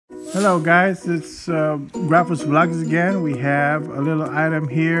Hello guys, it's Graphos Vlogs again. We have a little item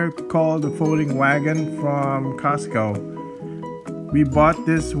here called the folding wagon from Costco. We bought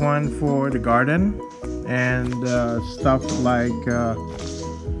this one for the garden and stuff like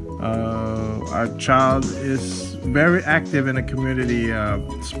our child is very active in the community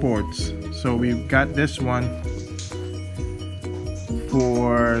sports. So we've got this one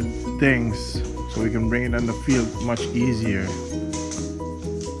for things so we can bring it on the field much easier.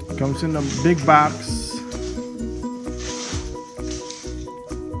 Comes in a big box.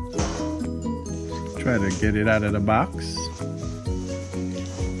 Try to get it out of the box.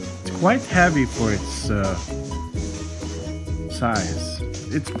 It's quite heavy for its size.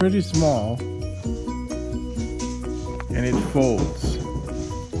 It's pretty small and it folds,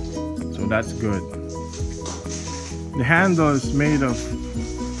 so that's good. The handle is made of,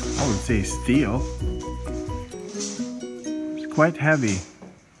 I would say, steel. It's quite heavy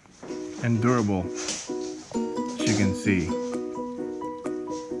and durable, as you can see.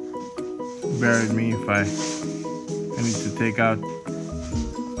 Bear with me if I need to take out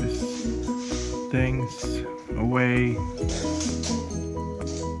these things away.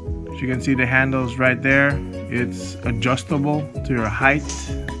 As you can see, the handle's right there. It's adjustable to your height.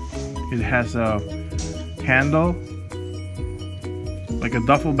 It has a handle, like a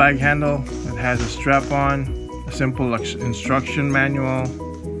duffel bag handle. It has a strap on, a simple instruction manual.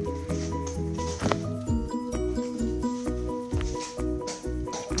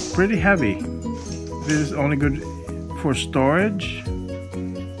 Pretty heavy. This is only good for storage.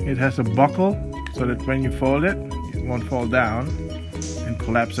 It has a buckle so that when you fold it, it won't fall down and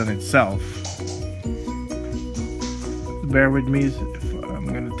collapse on itself. Bear with me if I'm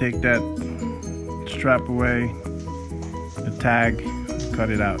going to take that strap away, the tag, and cut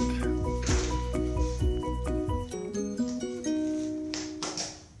it out.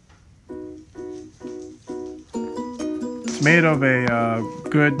 It's made of a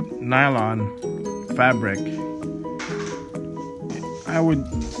good nylon fabric. I would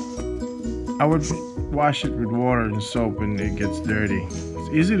wash it with water and soap when it gets dirty. It's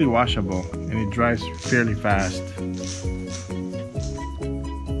easily washable and it dries fairly fast.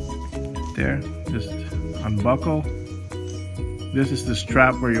 There, just unbuckle. This is the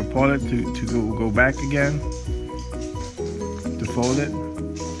strap where you pull it to go back again. To fold it,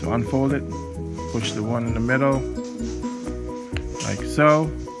 to unfold it, push the one in the middle, like so.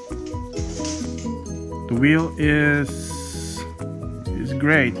 The wheel is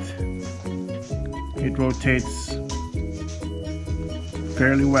great. It rotates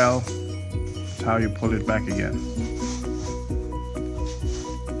fairly well. That's how you pull it back again.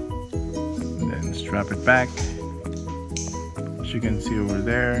 And then strap it back, as you can see over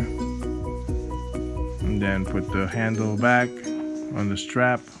there. And then put the handle back on the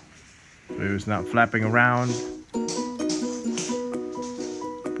strap so it's not flapping around.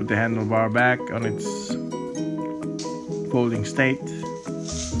 Put the handlebar back on its folding state.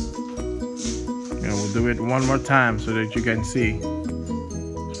 And we'll do it one more time so that you can see.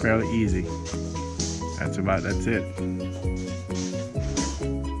 It's fairly easy. That's it.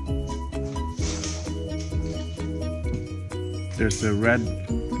 There's a red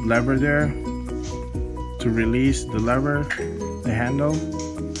lever there to release the lever, the handle,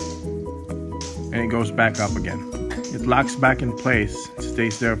 and it goes back up again. It locks back in place. It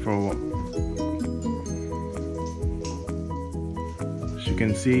stays there for a while. As you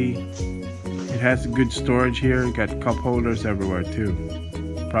can see, it has good storage here. You got cup holders everywhere too.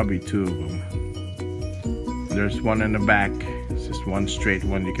 Probably two of them. There's one in the back. It's just one straight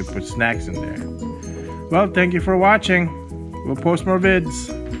one. You can put snacks in there. Well, thank you for watching. We'll post more vids.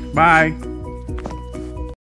 Bye.